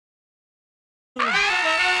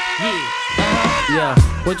Yeah,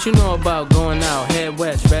 what you know about going out? Head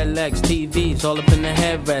west, red legs, TVs, all up in the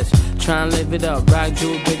headrest. Try and live it up, rock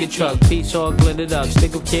jewel, bigger truck, piece all glittered up.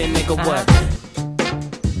 Stick up kid, nigga, what?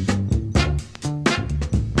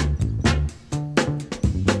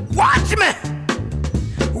 Watch me!